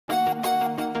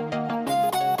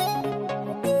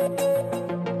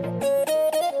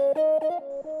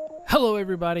Hello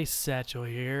everybody, Satchel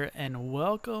here, and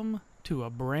welcome to a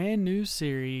brand new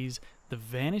series, The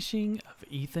Vanishing of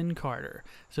Ethan Carter.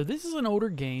 So this is an older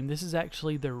game. This is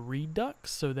actually the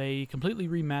Redux, so they completely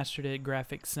remastered it,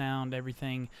 graphics, sound,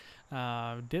 everything.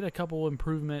 Did a couple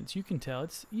improvements. You can tell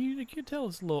you can tell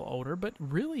it's a little older, but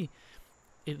really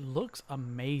it looks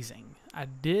amazing. I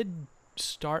did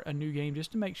start a new game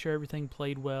just to make sure everything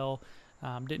played well.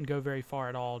 Didn't go very far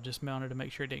at all, just wanted to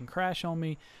make sure it didn't crash on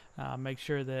me, make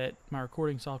sure that my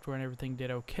recording software and everything did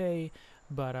okay.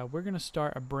 But we're going to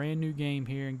start a brand new game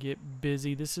here and get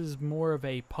busy. This is more of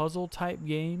a puzzle type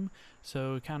game,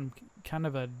 so kind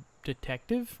of a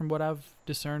detective from what I've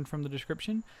discerned from the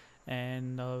description.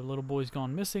 And the little boy's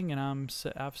gone missing, and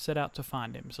I've set out to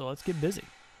find him. So let's get busy.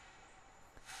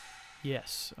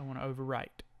 Yes, I want to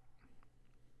overwrite.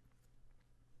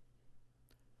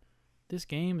 This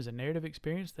game is a narrative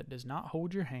experience that does not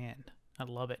hold your hand. I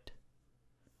love it.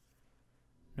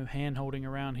 No hand holding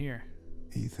around here.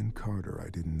 Ethan Carter I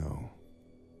didn't know,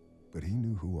 but he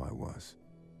knew who I was.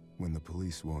 When the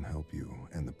police won't help you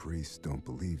and the priests don't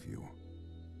believe you,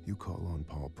 you call on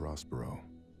Paul Prospero.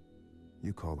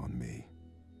 You call on me.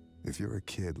 If you're a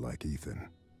kid like Ethan,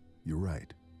 you're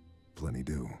right. Plenty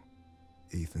do.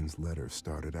 Ethan's letter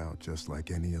started out just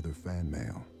like any other fan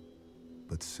mail.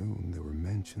 But soon there were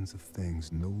mentions of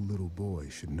things no little boy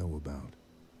should know about.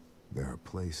 There are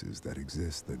places that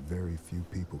exist that very few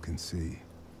people can see.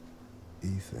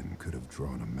 Ethan could have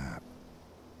drawn a map.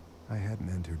 I hadn't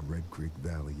entered Red Creek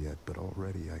Valley yet, but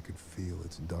already I could feel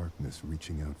its darkness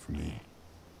reaching out for me.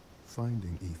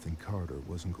 Finding Ethan Carter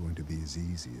wasn't going to be as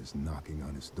easy as knocking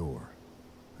on his door.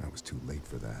 I was too late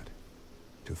for that.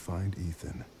 To find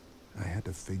Ethan, I had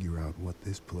to figure out what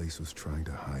this place was trying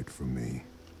to hide from me.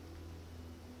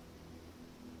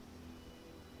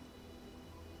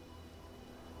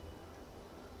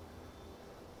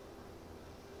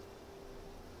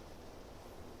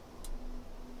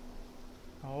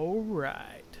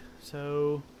 Alright,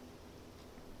 so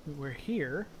we're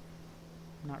here.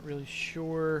 I'm not really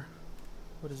sure.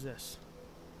 What is this?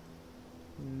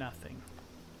 Nothing.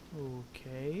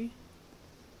 Okay.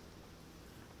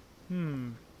 What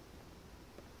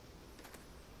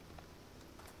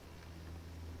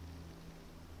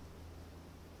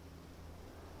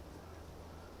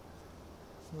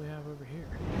do we have over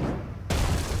here?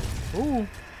 Ooh!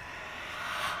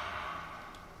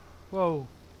 Whoa!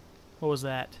 What was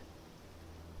that?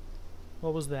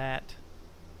 What was that?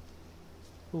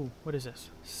 Ooh, what is this?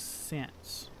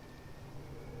 Sense.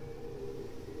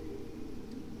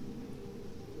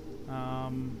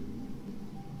 I'm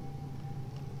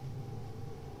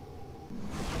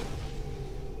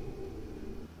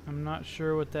not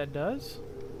sure what that does.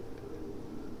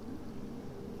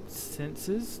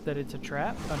 Senses that it's a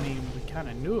trap. I mean, we kind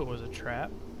of knew it was a trap,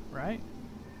 right?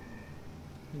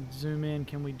 Zoom in.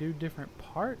 Can we do different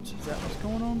parts? Is that what's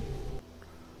going on?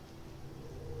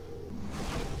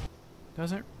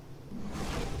 Doesn't.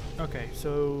 Okay,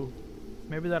 so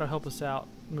maybe that'll help us out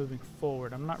moving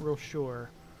forward. I'm not real sure.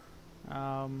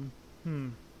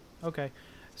 Okay.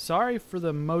 Sorry for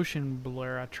the motion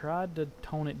blur. I tried to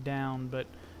tone it down, but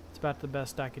it's about the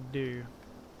best I could do.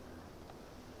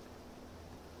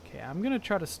 Okay, I'm gonna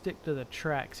try to stick to the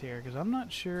tracks here because I'm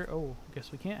not sure. Oh, I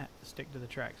guess we can't stick to the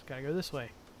tracks. Gotta go this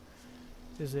way.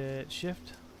 Is it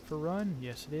shift for run?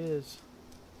 Yes, it is.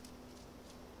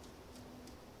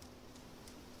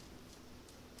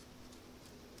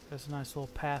 That's a nice little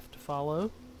path to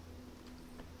follow.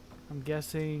 I'm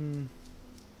guessing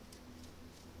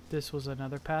this was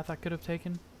another path I could have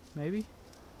taken, maybe?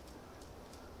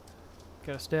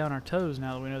 Gotta stay on our toes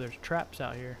now that we know there's traps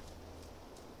out here.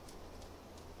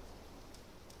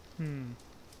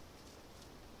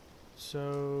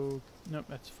 So, nope,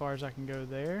 that's as far as I can go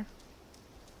there.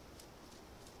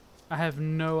 I have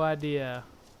no idea.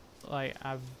 Like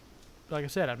I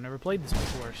said, I've never played this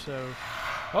before, so.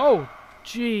 Oh,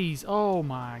 jeez! Oh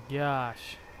my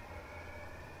gosh!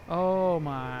 Oh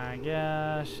my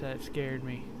gosh! That scared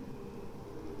me.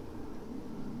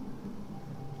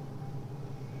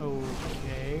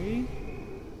 Okay.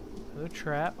 The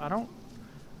trap.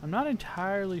 I'm not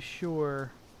entirely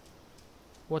sure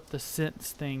what the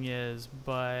sense thing is,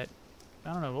 but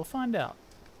I don't know. We'll find out.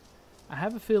 I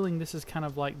have a feeling this is kind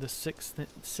of like the sixth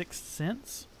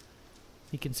sense.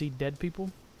 You can see dead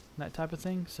people, that type of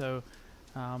thing. So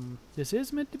this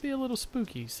is meant to be a little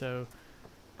spooky. So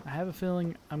I have a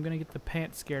feeling I'm gonna get the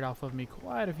pants scared off of me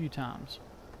quite a few times.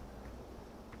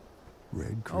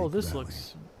 Red Creek Oh, this Valley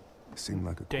looks seemed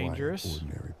like a dangerous. quiet,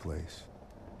 ordinary place.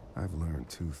 I've learned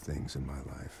two things in my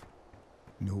life.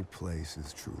 No place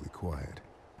is truly quiet,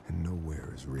 and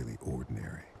nowhere is really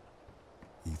ordinary.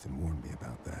 Ethan warned me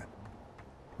about that.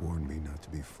 Warned me not to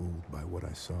be fooled by what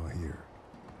I saw here.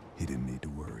 He didn't need to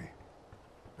worry.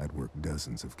 I'd worked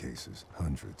dozens of cases,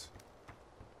 hundreds.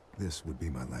 This would be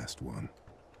my last one.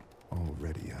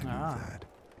 Already I knew that.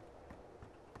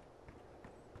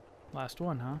 Last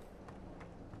one, huh?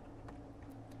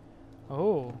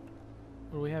 Oh,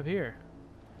 what do we have here?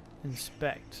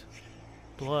 Inspect.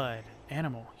 Blood.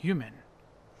 Animal. Human.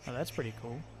 Oh, that's pretty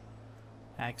cool.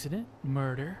 Accident.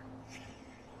 Murder.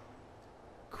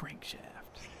 Crankshaft.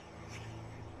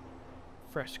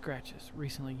 Fresh scratches.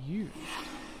 Recently used.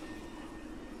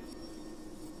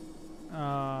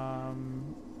 I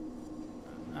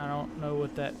don't know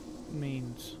what that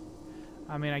means.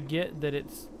 I mean, I get that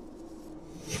it's...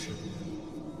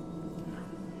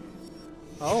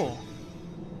 Oh.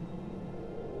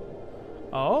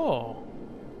 Oh.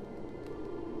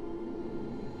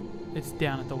 It's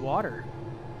down at the water.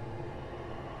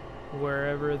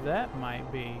 Wherever that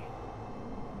might be.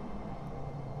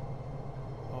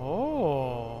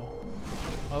 Oh.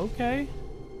 Okay.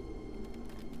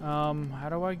 How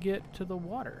do I get to the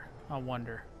water? I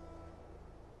wonder.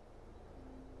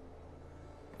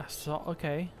 I saw...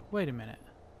 Okay. Wait a minute.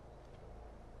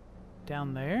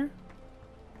 Down there?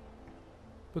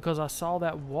 Because I saw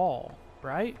that wall,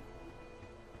 right?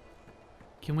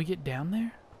 Can we get down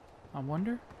there? I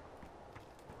wonder.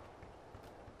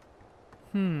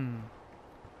 There's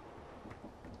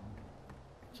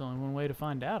only one way to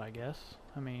find out, I guess.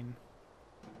 I mean...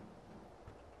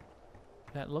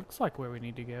 That looks like where we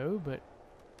need to go, but...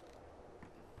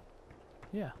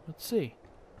 Yeah, let's see.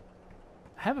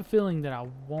 I have a feeling that I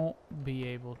won't be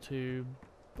able to,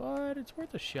 but it's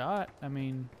worth a shot. I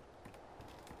mean...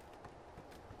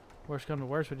 Worst come to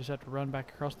worst, we just have to run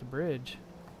back across the bridge.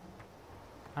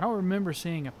 I don't remember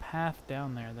seeing a path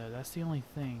down there, though. That's the only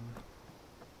thing.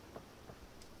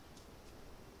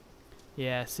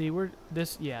 Yeah, see, we're...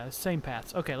 Yeah, the same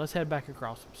paths. Okay, let's head back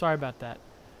across. Sorry about that.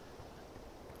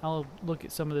 I'll look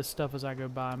at some of this stuff as I go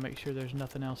by and make sure there's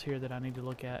nothing else here that I need to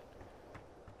look at.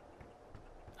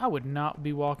 I would not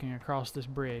be walking across this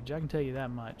bridge, I can tell you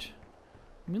that much.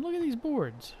 I mean, look at these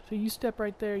boards. So you step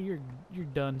right there, you're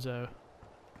donezo.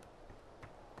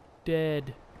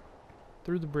 Dead.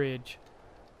 Through the bridge.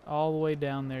 All the way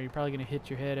down there. You're probably going to hit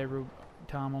your head every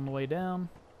time on the way down.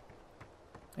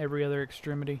 Every other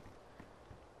extremity.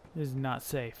 This is not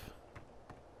safe.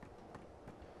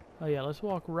 Oh yeah, let's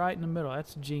walk right in the middle.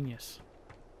 That's genius.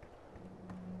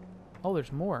 Oh,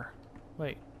 there's more.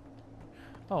 Wait.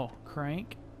 Oh,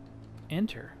 crank.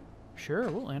 Enter. Sure,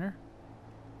 we'll enter.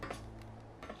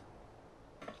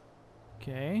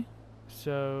 Okay.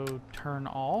 So, turn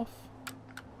off.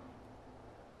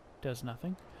 Does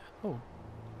nothing. Oh.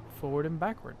 Forward and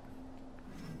backward.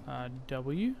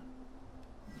 W.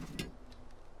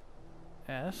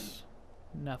 S.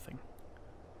 Nothing.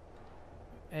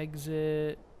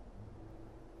 Exit.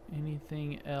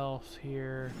 Anything else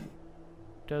here?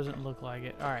 Doesn't look like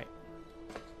it. Alright.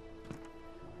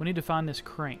 We need to find this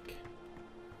crank.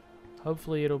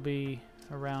 Hopefully it'll be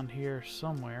around here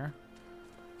somewhere.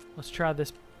 Let's try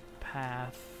this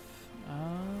path.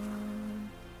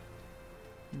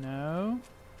 No.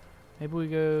 Maybe we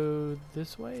go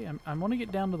this way? I want to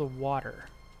get down to the water.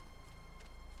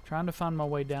 Trying to find my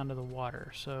way down to the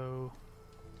water, so...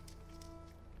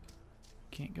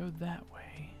 Can't go that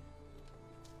way.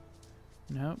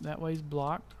 Nope, that way's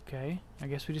blocked. Okay, I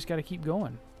guess we just gotta keep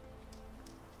going.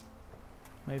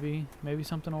 Maybe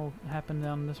something will happen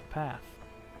down this path.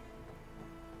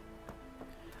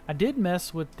 I did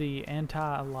mess with the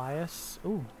anti-alias.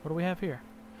 Ooh, what do we have here?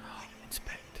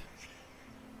 Inspect.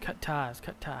 Cut ties,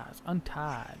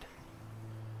 untied.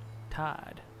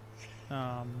 Tied.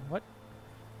 What?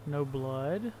 No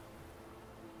blood.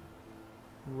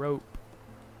 Rope.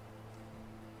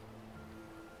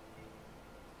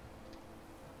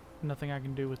 Nothing I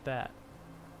can do with that.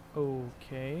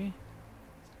 Okay.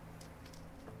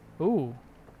 Ooh.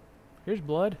 Here's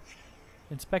blood.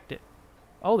 Inspect it.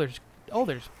 Oh, there's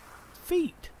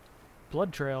feet.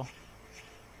 Blood trail.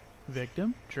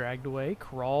 Victim. Dragged away.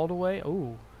 Crawled away.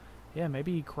 Ooh. Yeah,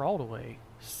 maybe he crawled away.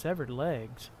 Severed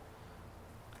legs.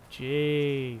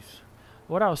 Jeez.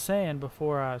 What I was saying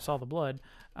before I saw the blood,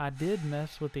 I did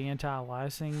mess with the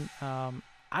anti-aliasing.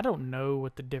 I don't know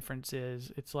what the difference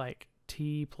is. It's like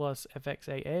T plus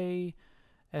FXAA,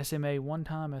 SMA 1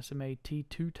 time, SMA T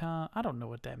 2 time. I don't know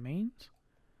what that means.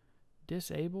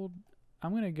 Disabled.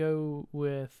 I'm going to go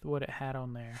with what it had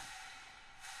on there.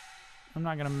 I'm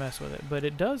not going to mess with it, but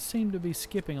it does seem to be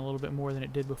skipping a little bit more than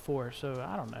it did before, so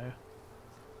I don't know.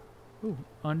 Ooh,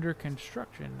 under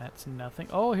construction. That's nothing.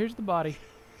 Oh, here's the body.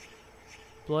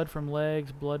 Blood from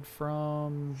legs, blood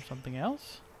from something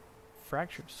else?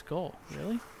 Fractured skull,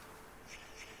 really?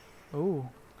 Oh,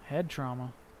 head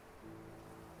trauma.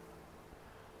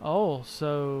 Oh,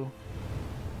 so...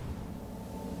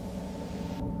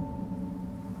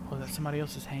 Oh, that's somebody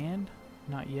else's hand?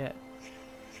 Not yet.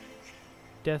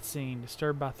 Death scene,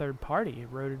 disturbed by third party,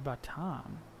 eroded by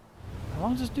time. How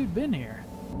long has this dude been here?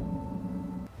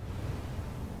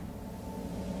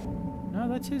 No,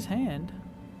 that's his hand.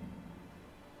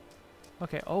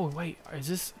 Okay, oh wait, is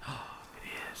this... Oh, it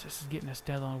is. This is getting us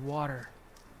down on water.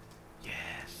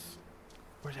 Yes.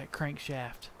 Where's that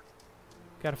crankshaft?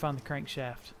 Gotta find the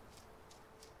crankshaft.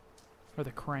 Or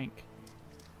the crank.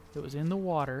 It was in the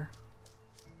water.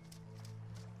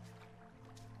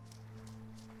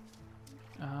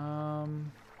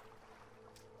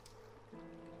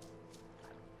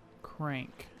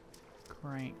 Crank.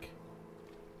 Crank.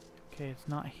 Okay, it's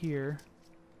not here.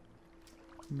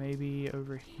 Maybe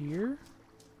over here?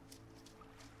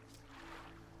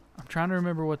 I'm trying to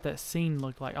remember what that scene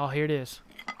looked like. Oh, here it is.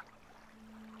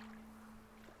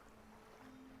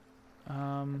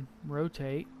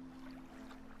 Rotate.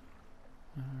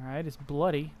 Alright, it's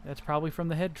bloody. That's probably from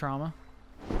the head trauma.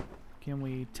 Can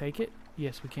we take it?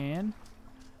 Yes, we can.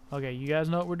 Okay, you guys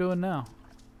know what we're doing now.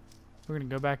 We're going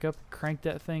to go back up and crank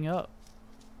that thing up.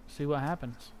 See what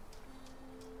happens.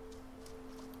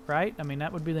 Right? I mean,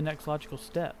 that would be the next logical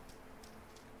step.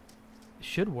 It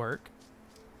should work.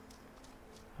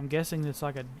 I'm guessing it's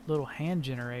like a little hand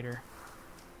generator.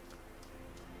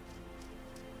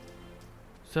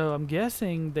 So I'm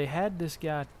guessing they had this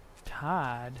guy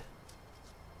tied.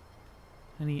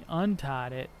 And he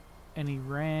untied it. And he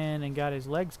ran and got his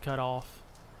legs cut off.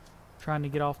 Trying to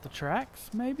get off the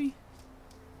tracks, maybe?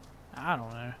 I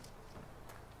don't know.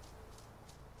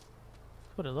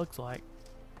 That's what it looks like.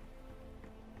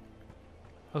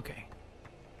 Okay.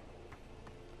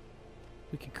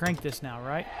 We can crank this now,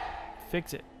 right?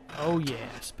 Fix it. Oh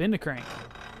yeah, spin the crank.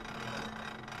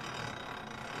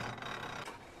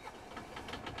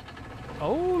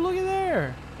 Oh, look at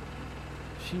there.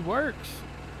 She works.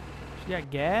 She got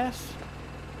gas.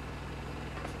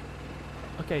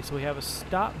 Okay, so we have a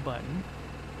stop button.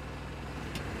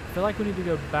 I feel like we need to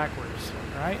go backwards,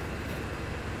 right?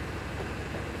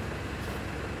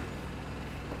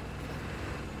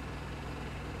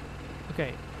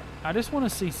 Okay, I just want to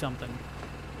see something.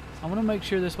 I want to make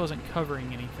sure this wasn't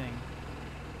covering anything.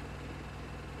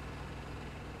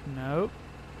 Nope.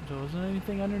 There wasn't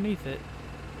anything underneath it.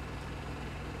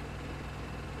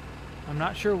 I'm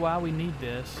not sure why we need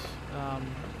this.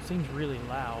 It seems really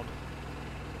loud.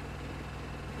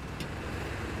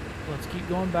 Let's keep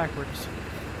going backwards.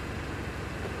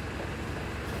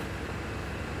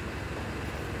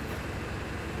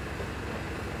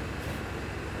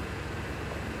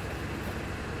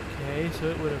 Okay, so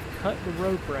it would have cut the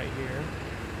rope right here.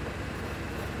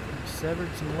 And severed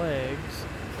some legs.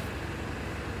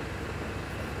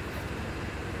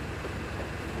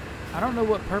 I don't know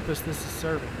what purpose this is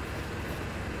serving.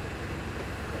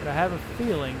 But I have a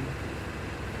feeling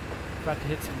I'm about to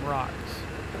hit some rocks.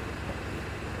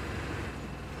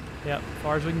 Yep, as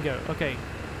far as we can go. Okay,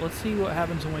 let's see what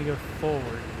happens when we go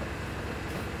forward.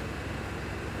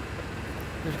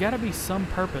 There's got to be some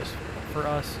purpose for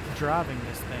us driving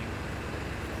this thing.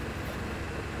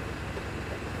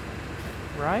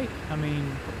 Right? I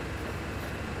mean...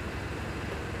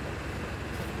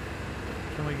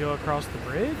 Can we go across the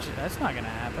bridge? That's not going to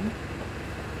happen.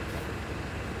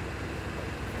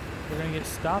 We're going to get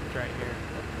stopped right here.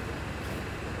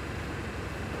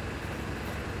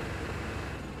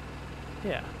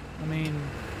 Yeah, I mean,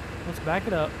 let's back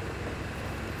it up.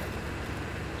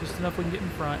 Just enough we can get in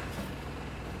front.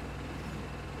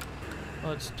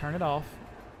 Let's turn it off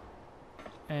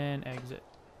and exit.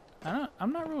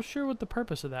 I'm not real sure what the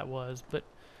purpose of that was, but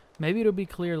maybe it'll be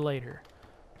clear later.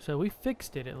 So we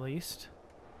fixed it at least.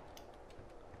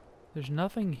 There's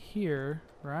nothing here,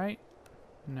 right?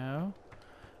 No.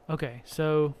 Okay,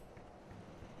 so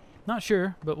not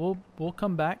sure, but we'll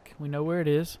come back. We know where it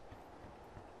is.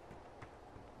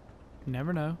 You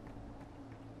never know.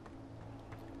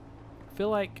 I feel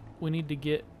like we need to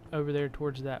get over there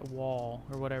towards that wall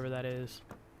or whatever that is.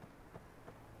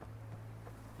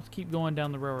 Let's keep going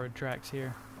down the railroad tracks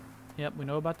here. Yep, we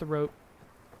know about the rope.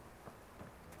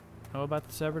 Know about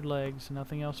the severed legs.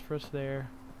 Nothing else for us there.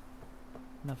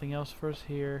 Nothing else for us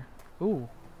here. Ooh.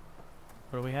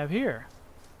 What do we have here?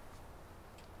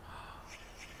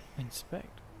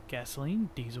 Inspect.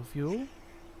 Gasoline, diesel fuel.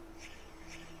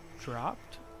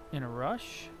 Dropped in a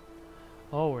rush.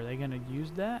 Oh, are they going to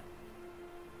use that?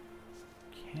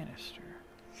 Canister.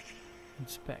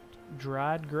 Inspect.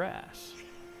 Dried grass.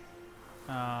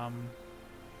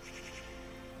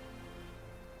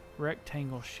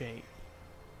 Rectangle shape.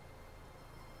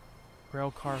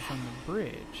 Rail car from the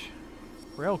bridge.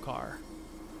 Rail car.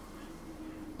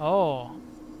 Oh,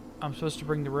 I'm supposed to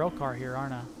bring the rail car here,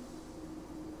 aren't I?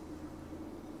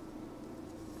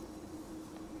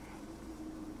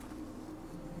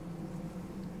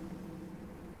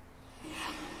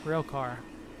 Rail car.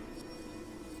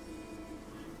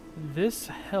 This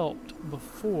helped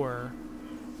before.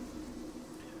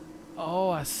 Oh,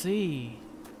 I see.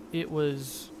 It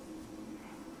was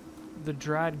the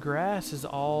dried grass is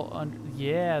all under.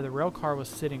 Yeah, the rail car was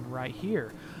sitting right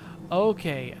here.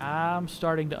 Okay, I'm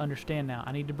starting to understand now.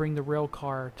 I need to bring the rail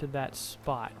car to that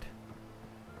spot.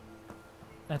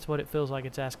 That's what it feels like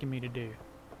it's asking me to do.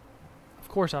 Of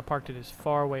course, I parked it as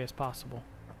far away as possible.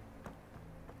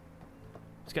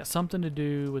 It's got something to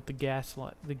do with the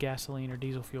gasoline or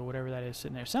diesel fuel, whatever that is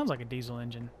sitting there. Sounds like a diesel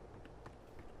engine.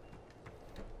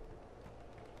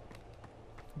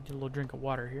 Get a little drink of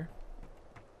water here.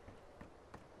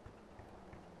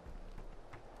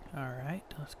 Alright,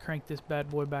 let's crank this bad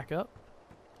boy back up.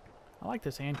 I like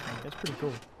this hand crank, that's pretty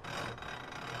cool.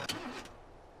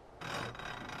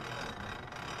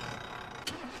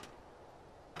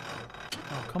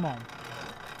 Oh, come on.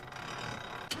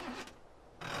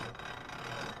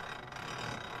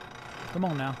 Come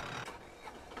on now.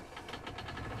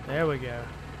 There we go.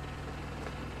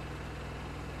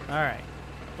 Alright,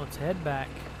 let's head back.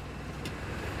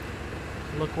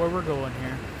 Look where we're going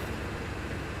here.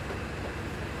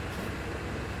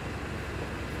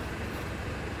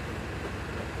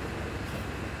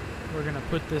 We're gonna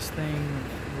put this thing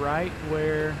right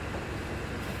where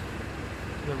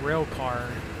the rail car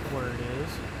word is.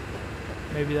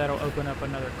 Maybe that'll open up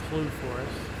another clue for us.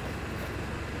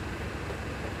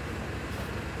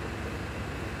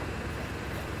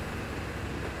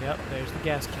 Yep, there's the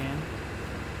gas can.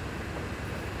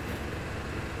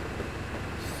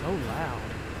 So loud.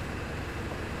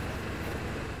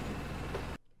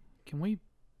 Can we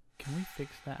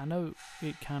fix that? I know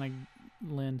it kind of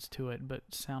lends to it, but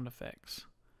sound effects.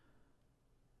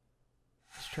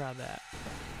 Let's try that.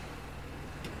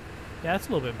 Yeah, that's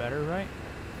a little bit better, right?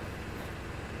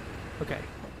 Okay,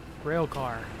 rail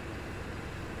car.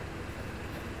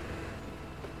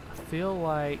 I feel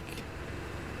like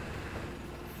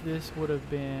this would have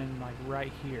been like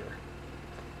right here.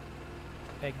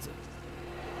 Exit.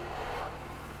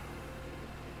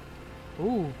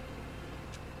 Ooh,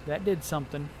 that did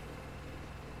something.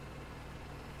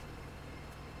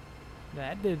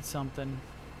 That did something,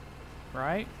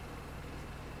 right?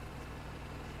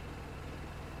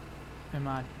 Am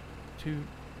I too...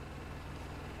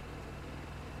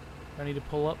 Do I need to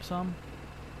pull up some?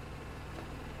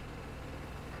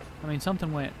 I mean,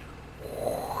 something went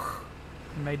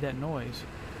and made that noise.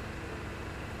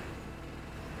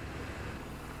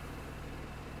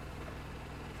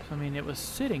 So, I mean, it was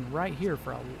sitting right here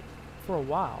for a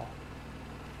while.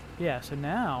 Yeah, so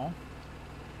now...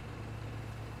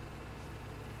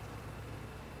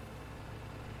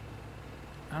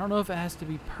 I don't know if it has to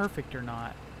be perfect or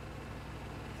not.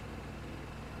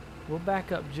 We'll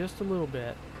back up just a little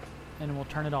bit and we'll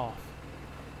turn it off.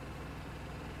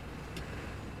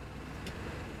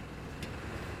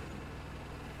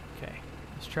 Okay,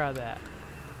 let's try that.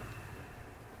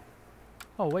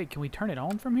 Oh wait, can we turn it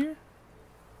on from here?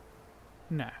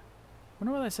 No.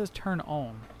 Wonder why that says turn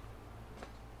on.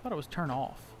 I thought it was turn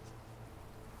off.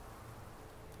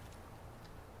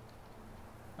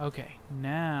 Okay,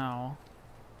 now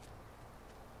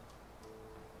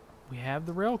we have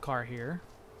the rail car here,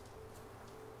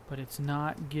 but it's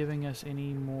not giving us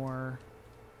any more.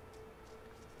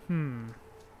 Can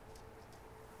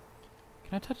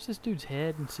I touch this dude's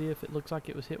head and see if it looks like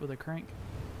it was hit with a crank?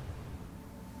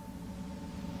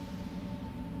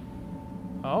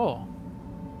 Oh.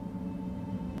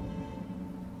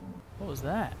 What was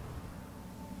that?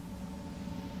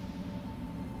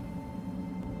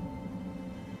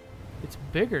 It's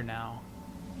bigger now.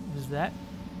 Is that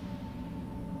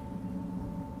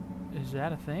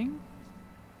a thing?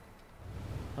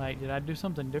 Like, did I do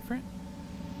something different?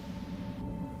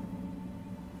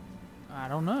 I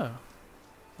don't know.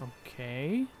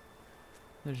 Okay.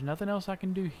 There's nothing else I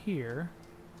can do here.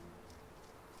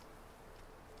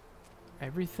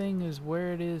 Everything is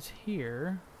where it is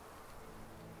here.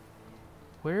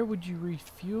 Where would you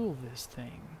refuel this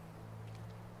thing?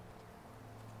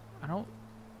 I don't...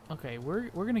 Okay, we're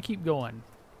gonna keep going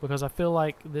because I feel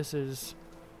like this is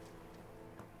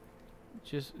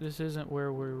just, this isn't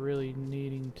where we're really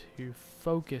needing to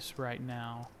focus right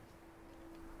now.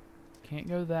 Can't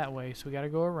go that way, so we gotta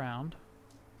go around.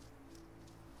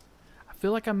 I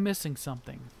feel like I'm missing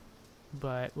something,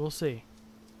 but we'll see.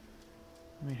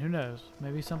 I mean, who knows?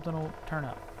 Maybe something will turn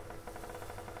up.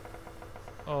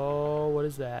 Oh, what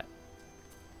is that?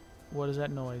 What is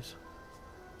that noise?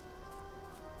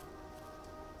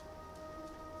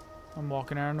 I'm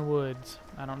walking out in the woods.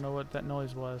 I don't know what that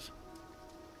noise was.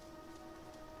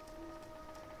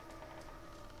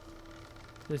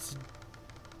 This...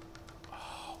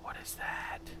 Oh, what is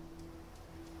that?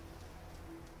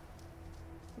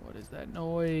 What is that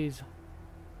noise?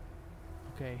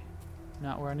 Okay,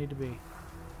 not where I need to be.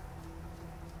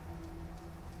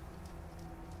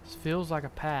 This feels like a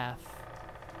path.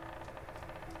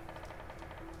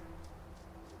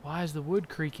 Why is the wood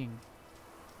creaking?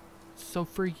 It's so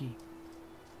freaky.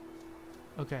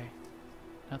 Okay,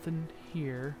 nothing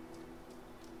here.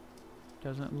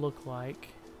 Doesn't look like.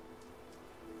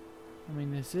 I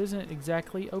mean, this isn't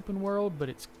exactly open world, but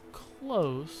it's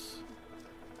close.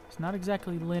 It's not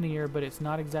exactly linear, but it's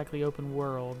not exactly open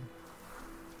world.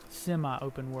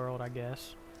 Semi-open world, I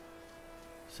guess.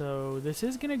 So this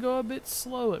is going to go a bit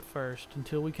slow at first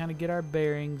until we kind of get our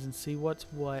bearings and see what's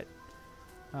what.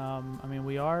 I mean,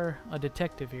 we are a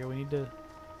detective here. We need to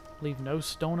leave no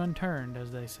stone unturned,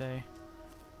 as they say.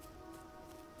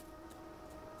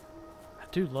 I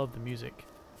do love the music.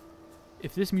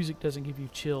 If this music doesn't give you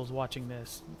chills watching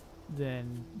this,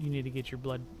 then you need to get your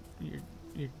blood,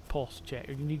 your pulse checked.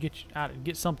 Or you need to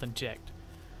get something checked,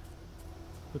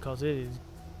 because it is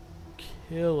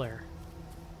killer.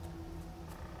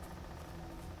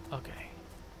 Okay,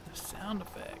 the sound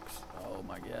effects. Oh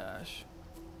my gosh.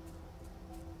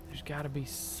 There's got to be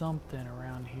something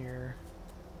around here.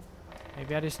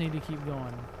 Maybe I just need to keep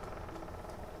going.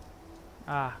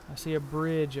 Ah, I see a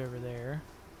bridge over there.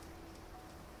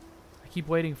 I keep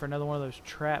waiting for another one of those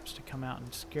traps to come out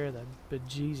and scare the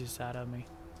bejesus out of me.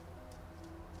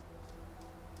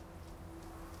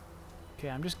 Okay,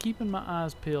 I'm just keeping my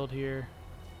eyes peeled here.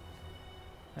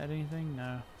 That anything?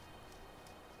 No.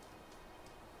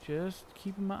 Just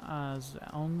keeping my eyes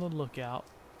on the lookout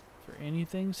for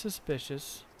anything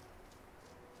suspicious.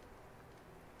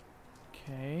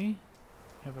 Okay.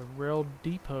 Have a rail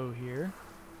depot here.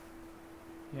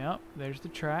 Yep, there's the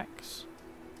tracks.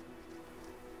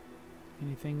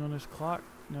 Anything on this clock?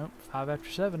 Nope, 5 after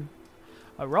 7.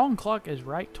 A wrong clock is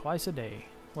right twice a day.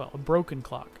 Well, a broken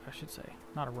clock, I should say.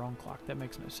 Not a wrong clock, that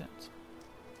makes no sense.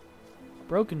 A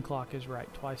broken clock is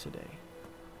right twice a day.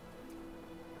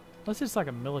 Unless it's like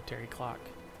a military clock.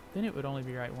 Then it would only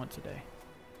be right once a day.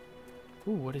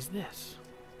 Ooh, what is this?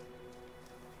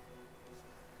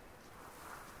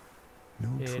 No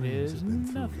trains have been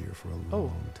through here for a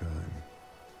long time.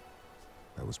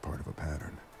 That was part of a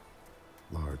pattern.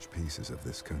 Large pieces of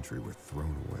this country were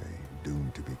thrown away,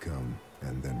 doomed to become,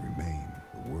 and then remain,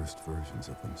 the worst versions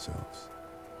of themselves.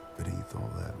 Beneath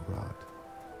all that rot,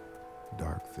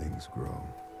 dark things grow.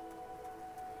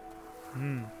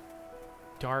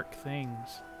 Dark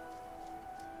things.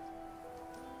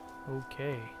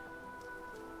 Okay.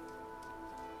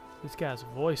 This guy's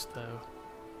voice, though.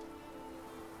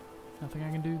 Nothing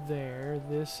I can do there.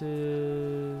 This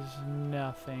is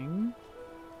nothing.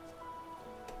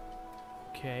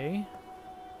 Okay.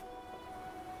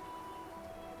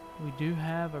 We do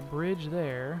have a bridge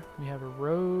there. We have a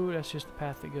road. That's just the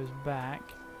path that goes back.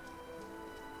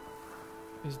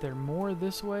 Is there more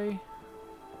this way?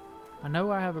 I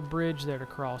know I have a bridge there to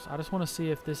cross. I just want to see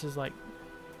if this is like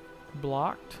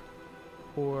blocked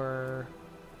or...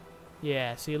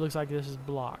 Yeah, see, it looks like this is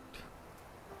blocked.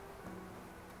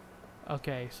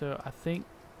 Okay, so I think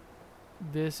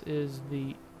this is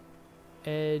the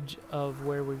edge of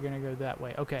where we're going to go that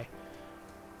way. Okay.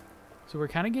 So we're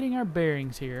kind of getting our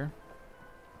bearings here.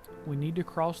 We need to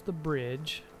cross the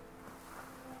bridge.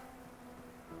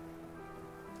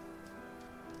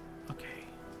 Okay.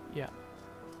 Yeah.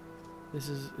 Is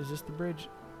this the bridge?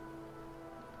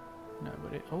 No,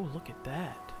 but it, oh, look at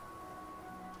that.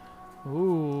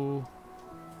 Ooh.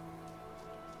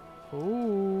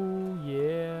 Ooh,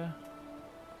 yeah.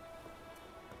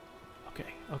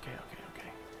 Okay.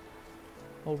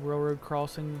 Old railroad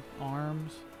crossing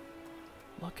arms.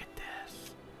 Look at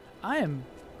this.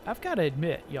 I've got to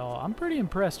admit, y'all, I'm pretty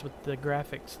impressed with the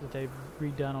graphics that they've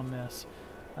redone on this.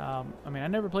 I mean, I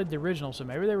never played the original, so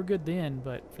maybe they were good then,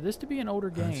 but for this to be an older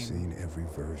game... I've seen every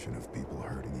version of people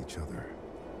hurting each other,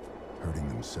 hurting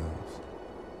themselves.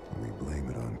 And we blame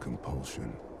it on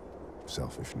compulsion,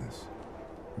 selfishness,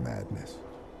 madness.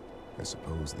 I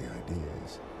suppose the idea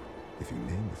is, if you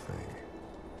name the thing,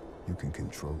 you can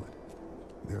control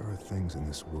it. There are things in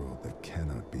this world that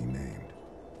cannot be named.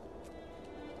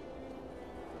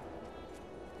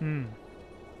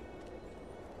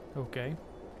 Okay.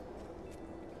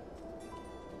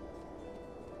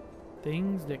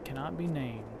 Things that cannot be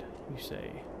named, you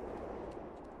say.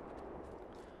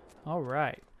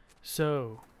 Alright,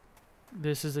 so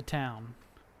this is a town.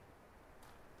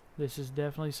 This is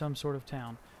definitely some sort of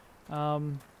town.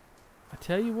 I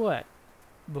tell you what,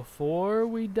 before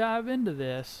we dive into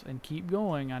this and keep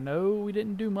going, I know we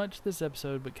didn't do much this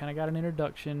episode, but kind of got an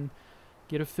introduction,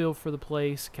 get a feel for the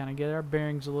place, kind of get our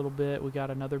bearings a little bit. We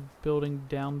got another building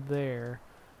down there.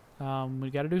 We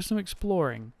got to do some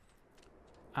exploring.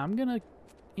 I'm going to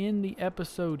end the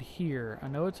episode here. I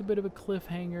know it's a bit of a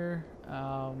cliffhanger.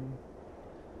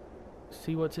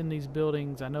 See what's in these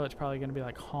buildings. I know it's probably going to be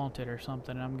like haunted or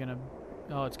something. And I'm going to...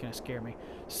 Oh, it's going to scare me.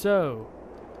 So,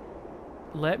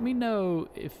 let me know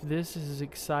if this is as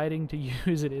exciting to you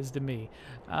as it is to me.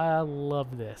 I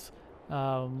love this.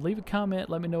 Leave a comment.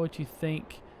 Let me know what you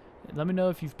think. Let me know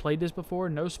if you've played this before.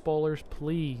 No spoilers,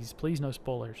 please. Please, no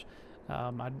spoilers.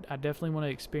 I definitely want to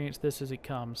experience this as it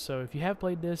comes. So if you have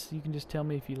played this, you can just tell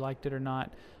me if you liked it or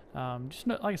not. Just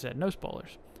no, like I said, no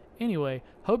spoilers. Anyway,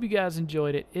 hope you guys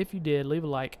enjoyed it. If you did, leave a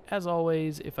like. As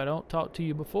always, if I don't talk to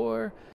you before,